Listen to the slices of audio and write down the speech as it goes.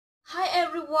Hi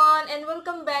everyone and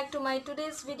welcome back to my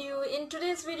today's video. In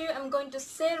today's video I'm going to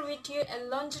share with you a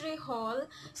lingerie haul.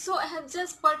 So I have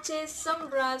just purchased some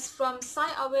bras from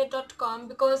Shyaway.com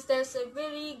because there's a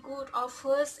very good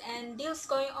offers and deals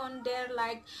going on there,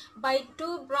 like buy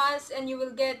 2 bras and you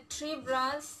will get 3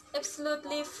 bras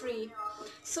absolutely free.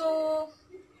 So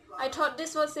I thought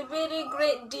this was a very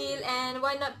great deal and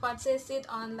why not purchase it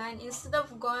online instead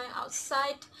of going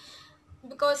outside,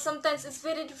 because sometimes it's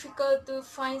very difficult to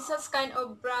find such kind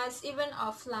of bras even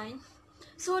offline.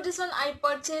 So this one I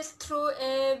purchased through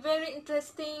a very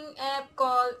interesting app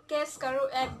called Cashkaro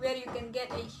app, where you can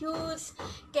get a huge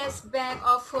cashback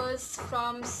offers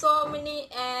from so many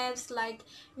apps like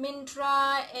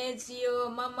Mintra, Azio,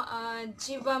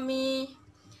 Jivami,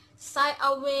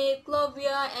 Shyaway,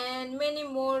 Clovia and many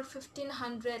more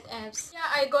 1500 apps. Yeah,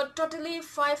 I got totally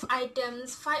 5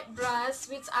 items, 5 bras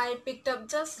which I picked up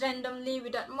just randomly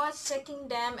without much checking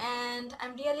them, and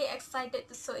I'm really excited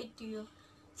to show it to you.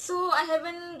 So I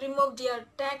haven't removed their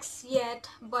tags yet,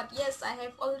 but yes, I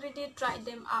have already tried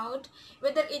them out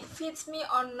whether it fits me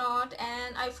or not,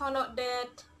 and I found out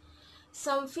that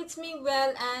some fits me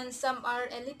well and some are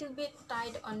a little bit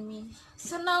tight on me.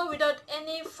 So now without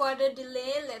any further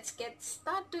delay, let's get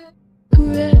started.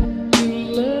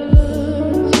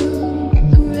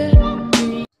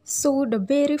 So the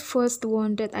very first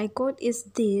one that I got is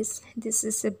this. This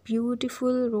is a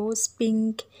beautiful rose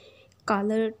pink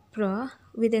colored bra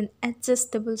with an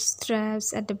adjustable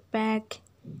straps at the back.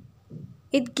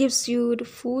 It gives you the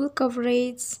full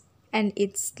coverage and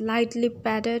it's slightly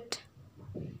padded,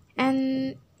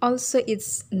 and also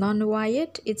it's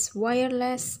non-wired, it's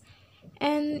wireless,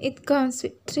 and it comes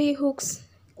with 3 hooks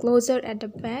closer at the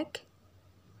back.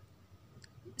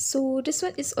 So this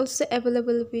one is also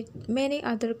available with many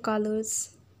other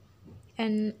colors,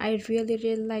 and I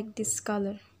really like this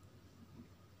color.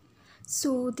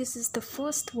 So this is the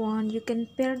first one. You can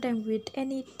pair them with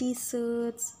any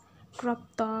t-shirts,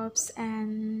 crop tops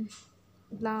and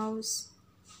blouse.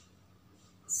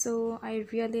 So I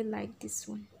really like this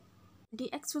one. The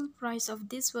actual price of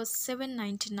this was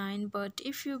 $7.99, but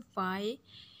if you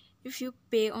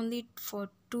pay only for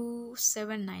two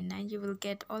 $7.99, you will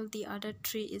get all the other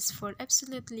three is for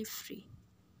absolutely free.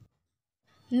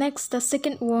 Next, the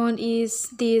second one is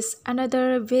this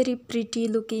another very pretty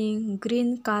looking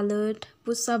green colored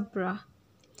push-up bra.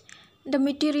 The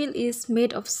material is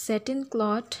made of satin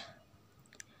cloth,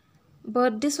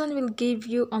 but this one will give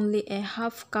you only a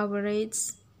half coverage.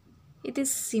 It is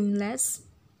seamless.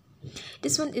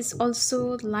 This one is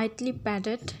also lightly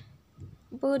padded,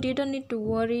 but you don't need to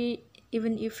worry.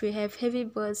 Even if you have heavy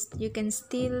bust, you can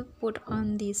still put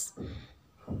on this.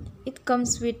 It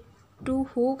comes with 2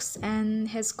 hooks and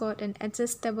has got an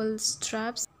adjustable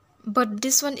straps, but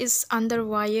this one is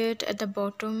underwired at the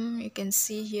bottom. You can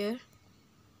see here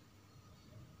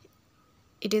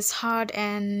it is hard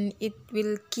and it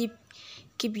will keep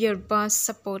your bust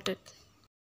supported.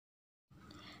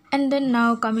 And then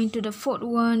now coming to the fourth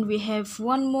one, we have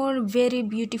one more very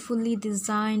beautifully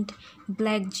designed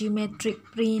black geometric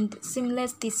print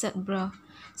seamless t-shirt bra.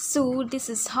 So this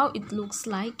is how it looks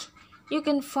like. You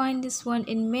can find this one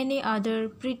in many other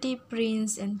pretty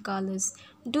prints and colors.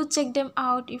 Do check them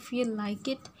out if you like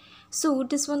it. So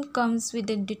this one comes with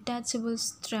the detachable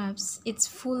straps. It's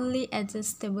fully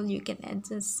adjustable. You can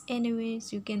adjust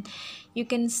anyways. You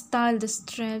can style the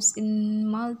straps in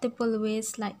multiple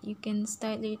ways, like you can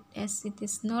style it as it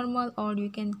is normal, or you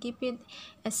can keep it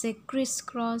as a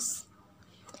crisscross.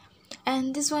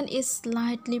 And this one is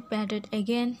slightly padded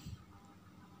again.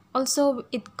 Also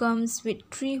it comes with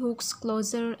 3 hooks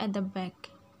closer at the back.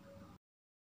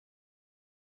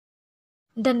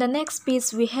 Then the next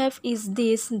piece we have is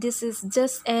this is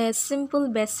just a simple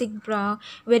basic bra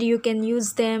where you can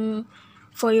use them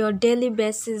for your daily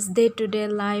basis, day-to-day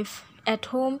life at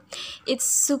home. It's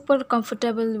super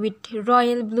comfortable with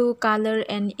royal blue color,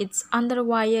 and it's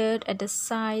underwired at the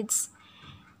sides,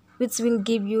 which will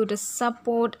give you the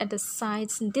support at the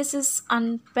sides. This is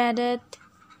unpadded,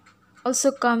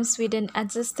 also comes with an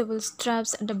adjustable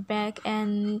straps at the back,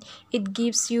 and it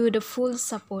gives you the full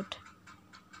support.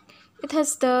 It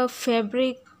has the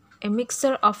fabric, a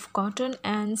mixture of cotton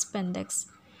and spandex.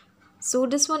 So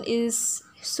this one is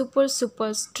super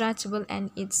stretchable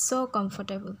and it's so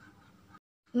comfortable.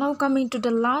 Now coming to the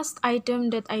last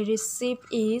item that I received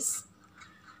is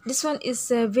this one is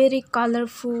very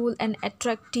colorful and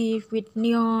attractive with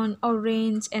neon,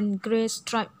 orange and gray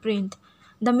stripe print.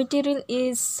 The material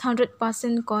is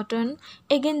 100% cotton.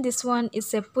 Again, this one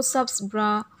is a push-ups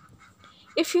bra.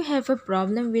 If you have a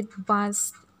problem with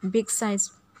big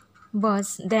size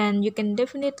bust, then you can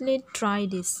definitely try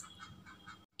this.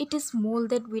 It is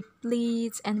molded with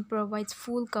pleats and provides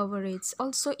full coverage.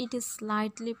 Also, it is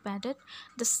slightly padded.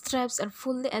 The straps are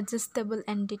fully adjustable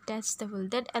and detachable.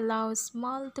 That allows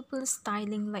multiple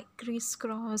styling like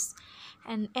crisscross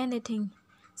and anything.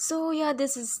 So yeah,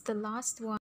 this is the last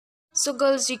one. So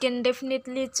girls, you can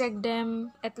definitely check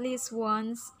them at least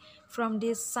once from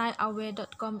this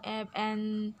Shyaway.com app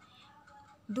and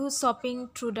do shopping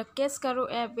through the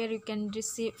Cashkaro app, where you can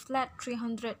receive flat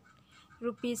 300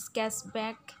 rupees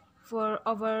cashback for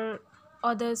over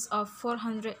orders of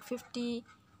 450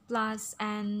 plus,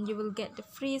 and you will get the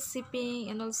free shipping,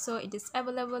 and also it is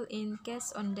available in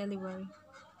cash on delivery.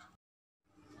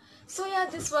 So yeah,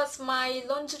 this was my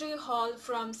lingerie haul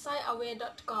from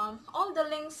Shyaway.com. All the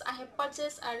links I have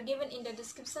purchased are given in the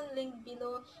description link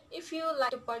below. If you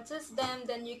like to purchase them,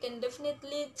 then you can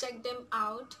definitely check them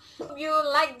out. If you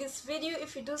like this video,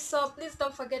 if you do so, please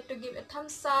don't forget to give a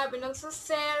thumbs up and also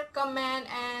share, comment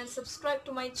and subscribe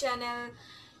to my channel.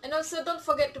 And also don't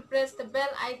forget to press the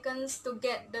bell icons to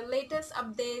get the latest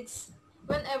updates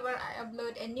whenever I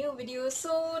upload a new video.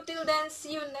 So till then,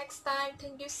 see you next time.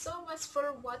 Thank you so much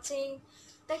for watching.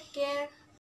 Take care.